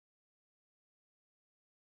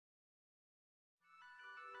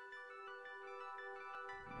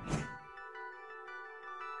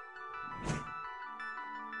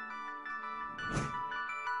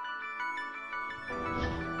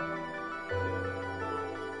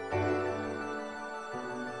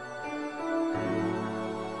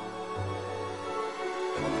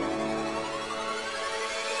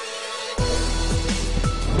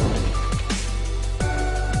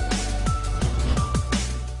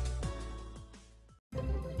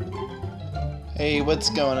Hey, what's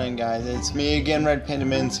going on, guys? It's me again, Red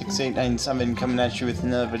Pandaman 6897, coming at you with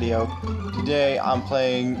another video. Today I'm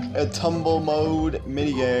playing a Tumble mode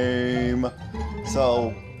minigame.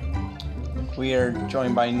 So we are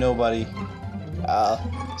joined by nobody,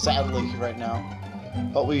 sadly, right now.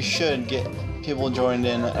 But we should get people joined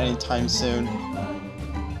in anytime soon.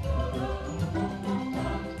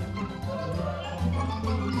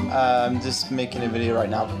 I'm just making a video right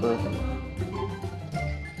now, bro.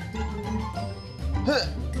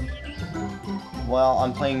 Well,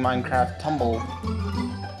 I'm playing Minecraft Tumble.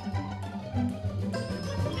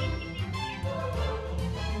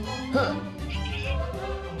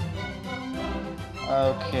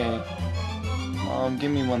 Okay.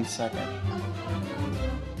 Give me 1 second.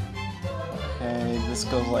 Okay, this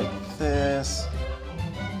goes like this.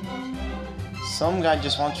 Some guy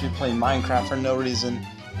just wants me to play Minecraft for no reason.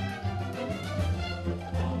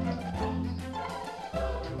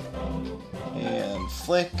 And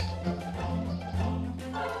flick.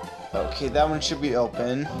 Okay, that one should be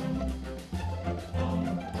open.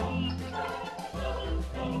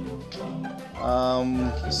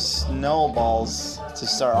 Snowballs to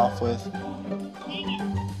start off with.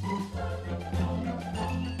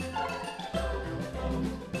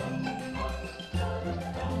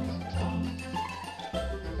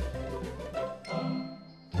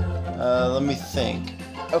 Let me think.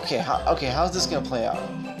 Okay, how's this gonna play out?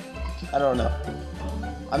 I don't know.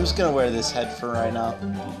 I'm just gonna wear this head for right now.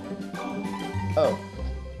 Oh,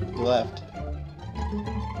 you left.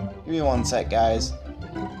 Give me 1 sec, guys.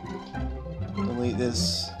 Delete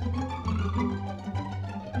this.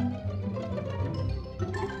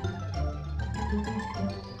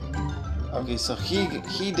 Okay, so he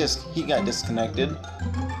got disconnected.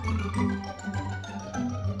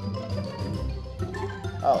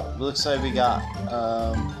 Oh, looks like we got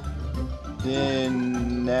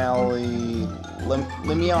Denali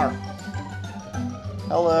Limiar.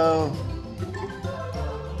 Hello.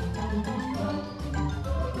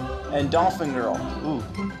 And Dolphin Girl. Ooh.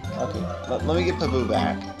 Okay. Let me get Tobu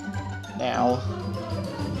back. Now.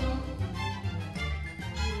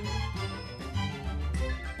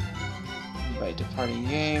 Invite to party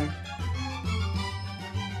game.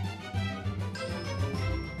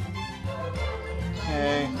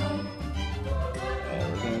 Okay. And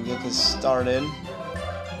we're gonna get this started.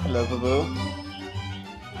 Hello, Tobu.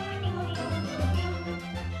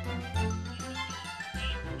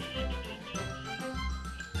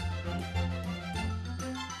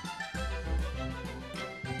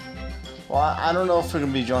 Well, I don't know if we're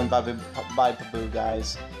gonna be joined by Tobu,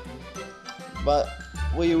 guys, but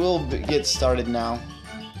we will get started now.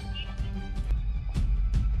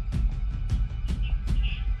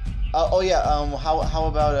 Oh yeah. How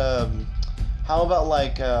about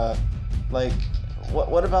like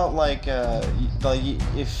what about like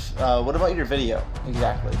what about your video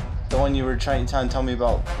exactly? The one you were trying to tell me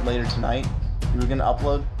about later tonight. You were gonna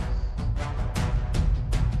upload.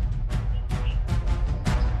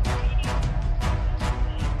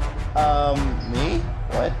 Me?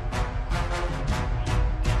 What?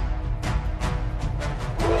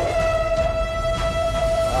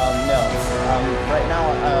 No. Right now,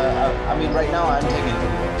 right now I'm taking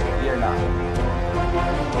videos. You're not.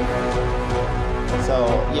 So,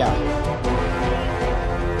 yeah.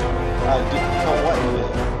 So what video?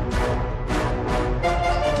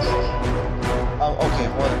 Okay,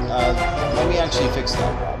 well, let me actually fix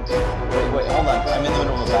that problem. Wait, hold on. I'm in the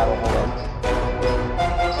middle of a battle, hold on.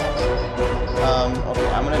 Okay,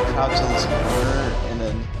 I'm gonna crouch in this corner and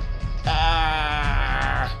then.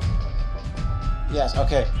 Ah! Yes,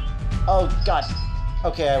 okay. Oh god.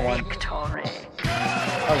 Okay, I won. Victory.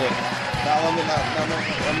 Okay. Now let me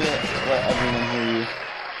let everyone hear you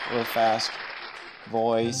real fast.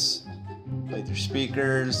 Voice. Play through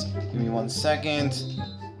speakers. Give me 1 second.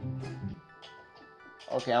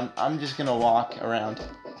 Okay, I'm just gonna walk around.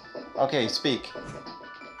 Okay, speak.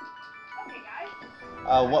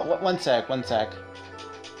 One sec.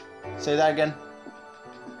 Say that again.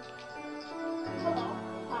 Hello.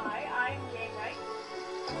 Hi, I'm Gamertag.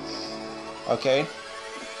 Okay.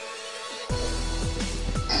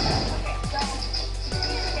 Okay, so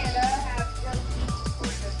me and Panda have just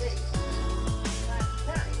recorded a video last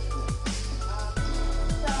night.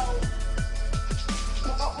 So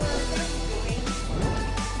what we're going to be doing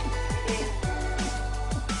is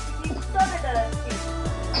we started a series on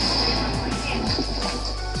my channel.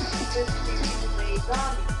 This series is a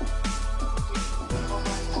zombie.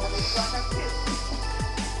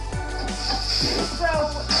 So,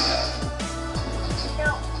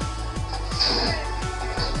 now,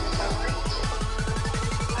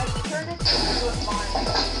 I turned it into a farm.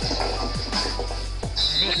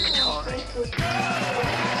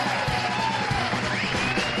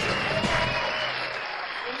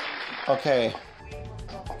 Okay.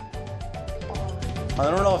 I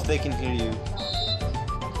don't know if they can hear you.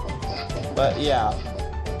 But yeah.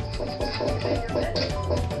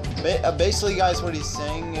 Basically, guys, what he's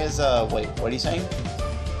saying is, wait, what are you saying?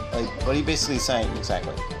 Like, what are you basically saying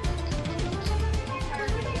exactly?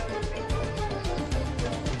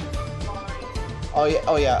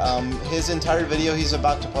 Oh yeah, his entire video he's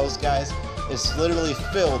about to post, guys, is literally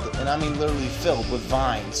filled, and I mean literally filled with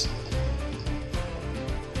vines.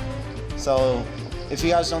 So, if you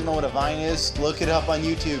guys don't know what a vine is, look it up on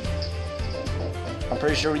YouTube. I'm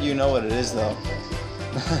pretty sure you know what it is, though.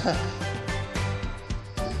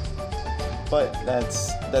 But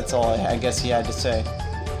that's all I guess he had to say.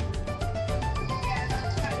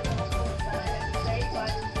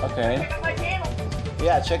 Okay.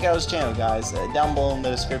 Yeah, check out his channel, guys. Down below in the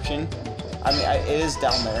description. I mean, it is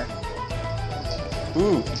down there.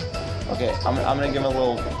 Ooh. Okay, I'm gonna give him a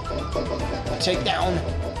little takedown.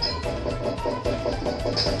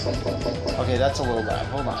 Okay, that's a little bad.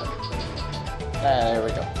 Hold on. There we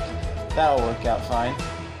go. That'll work out fine.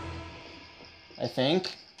 I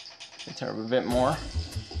think. Turn up a bit more.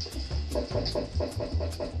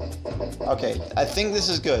 Okay, I think this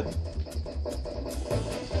is good.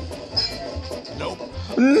 Nope.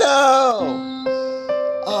 No!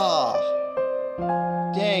 Ah.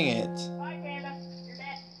 Dang it.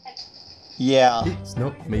 Yeah. It's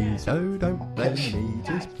not me, so don't blame me.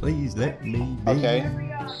 Just please let me be. Okay.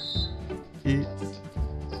 It's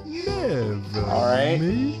never Alright.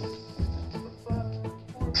 me.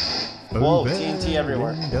 Whoa, Over TNT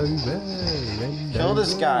everywhere. and over and Kill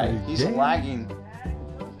this over guy. He's again. lagging.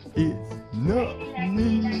 It's not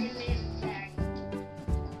me.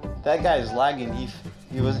 That guy is lagging.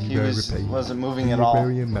 He wasn't moving at all.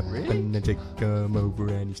 And I take him over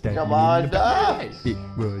and he stabbed Come me on, in the back. ah! It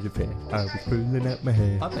was a fair. I was pulling out my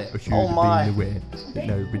hair. I should Oh have my. been aware that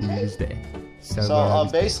nobody was there. So I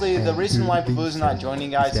was basically, the there reason why to be Pabu's not safe.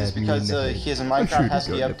 joining, guys, is Stabbed me because in the head. his I Minecraft should've has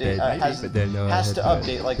to be gone to bed, but then I has had to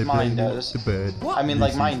update like the mine blame does. the bird. I mean,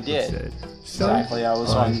 like This mine is did. said. So Exactly, that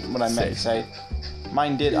was what I meant to say.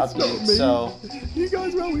 Mine did It's not update, me. so You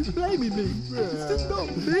guys are always blaming me. It's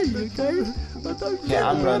not me, okay? I don't yeah,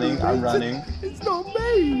 I'm know running. about I'm it. running. It's not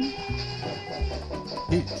me.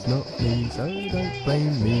 It's not me, so don't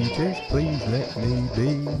blame me. Just please let me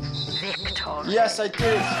be. Yes, I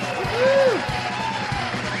did. Woo!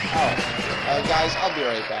 Oh, guys, I'll be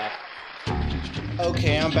right back.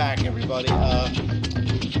 Okay, I'm back, everybody.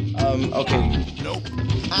 Okay. Nope.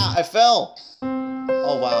 Ah, I fell.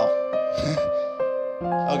 Oh wow.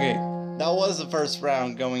 Okay, that was the first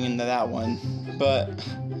round going into that one, but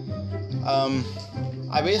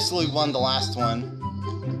I basically won the last one.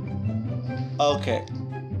 Okay,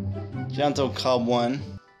 Gentle Cub won.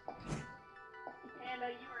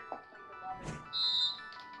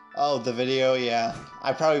 Oh, the video, yeah.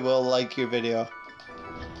 I probably will like your video.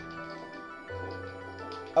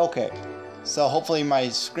 Okay, so hopefully my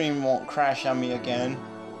screen won't crash on me again.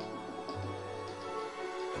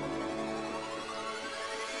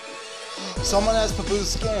 Someone has Pabu's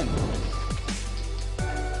skin.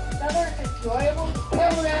 Another enjoyable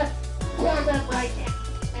illness right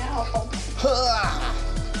now.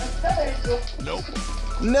 Another Nope.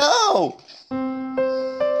 No! enjoy.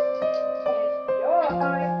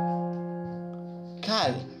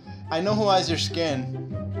 God, I know who has your skin.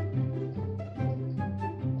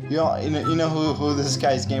 You know who this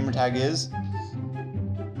guy's gamertag is?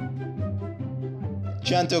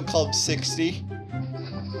 Gento Club 60.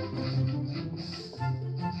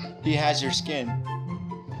 He has your skin,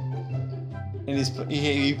 and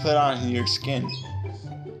he put on your skin.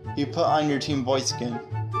 He put on your Team Boy skin,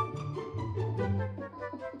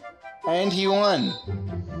 and he won.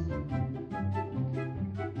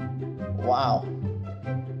 Wow.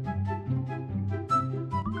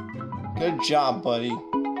 Good job, buddy.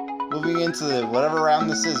 Moving into whatever round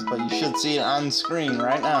this is, but you should see it on screen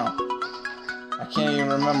right now. I can't even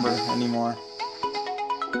remember anymore.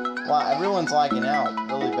 Wow, everyone's lagging out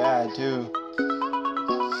really bad, too.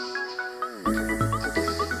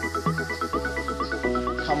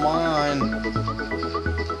 Come on.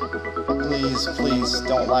 Please, please,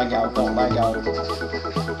 don't lag out, don't lag out.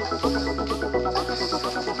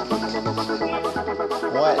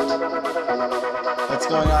 What? What's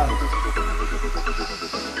going on?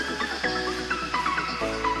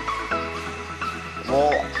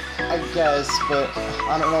 Well, I guess, but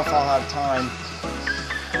I don't know if I'll have time.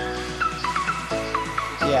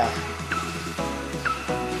 Yeah.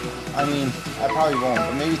 I mean, I probably won't,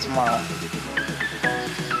 but maybe tomorrow.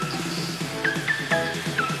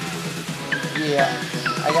 Yeah,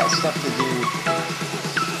 I got stuff to do.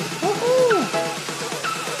 Woohoo!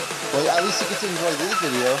 Well, at least you get to enjoy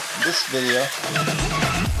this video.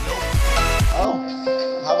 Oh,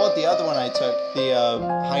 how about the other one I took? The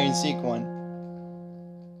hide and seek one.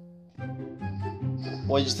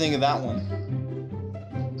 What did you think of that one?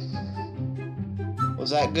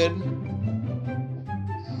 Was that good?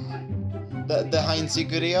 The hide and seek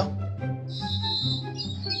video?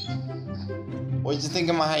 What did you think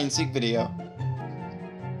of my hide and seek video?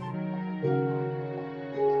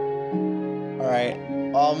 Alright.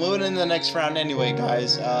 Well, moving into the next round anyway,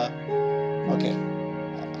 guys. Okay.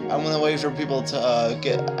 I'm gonna wait for people to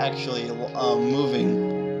get actually moving.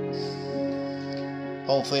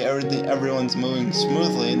 Hopefully everyone's moving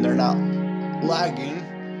smoothly and they're not lagging.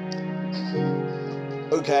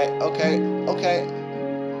 Okay.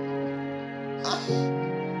 Ah.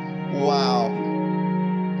 Wow.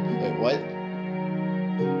 Wait, what?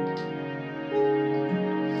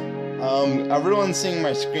 Everyone's seeing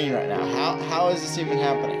my screen right now. How is this even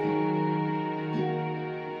happening?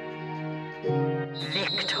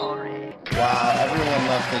 Victory. Wow, everyone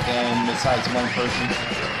left the game besides one person.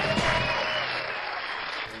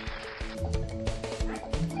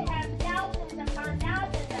 They have thousands upon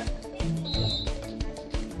thousands of opinions.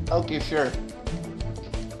 Okay, sure.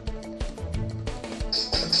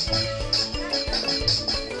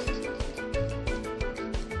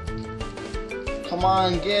 Come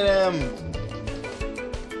on, get him!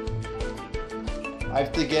 I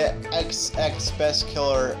have to get XX Best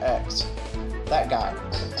Killer X. That guy.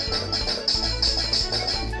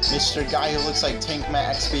 Mr. Guy who looks like Tank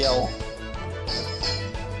Matt XBL.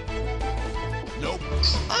 Nope.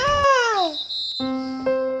 Ah!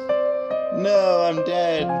 No, I'm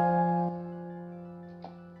dead.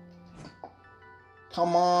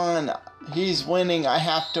 Come on. He's winning. I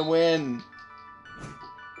have to win.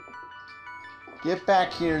 Get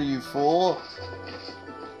back here, you fool.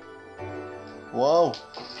 Whoa.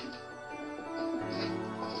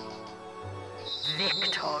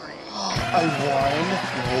 Victory. I won?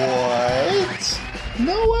 What?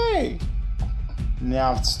 No way.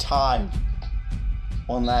 Now it's time.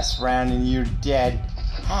 One last round and you're dead.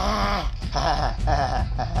 I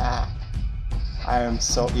am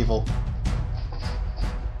so evil.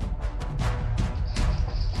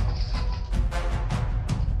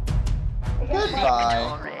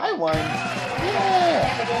 Goodbye. I won. Yeah.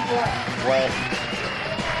 What?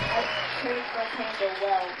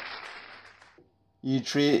 You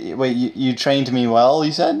trained me well,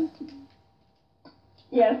 you said?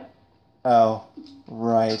 Yes. Oh,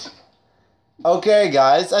 right. Okay,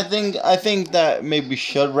 guys, I think that maybe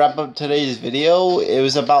should wrap up today's video. It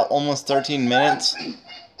was about almost 13 minutes.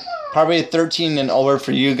 Probably 13 and over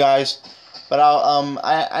for you guys. But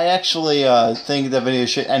I actually think the video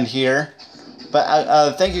should end here.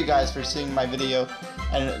 But thank you guys for seeing my video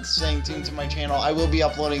and staying tuned to my channel. I will be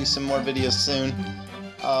uploading some more videos soon.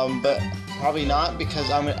 But probably not because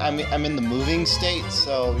I'm in the moving state,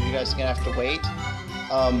 so you guys are gonna have to wait.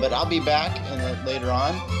 But I'll be back later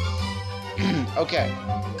on. Okay,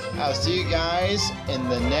 I'll see you guys in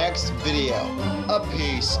the next video.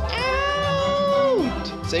 Peace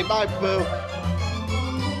out. Say bye, boo.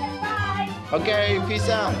 Bye. Okay, peace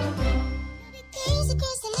out.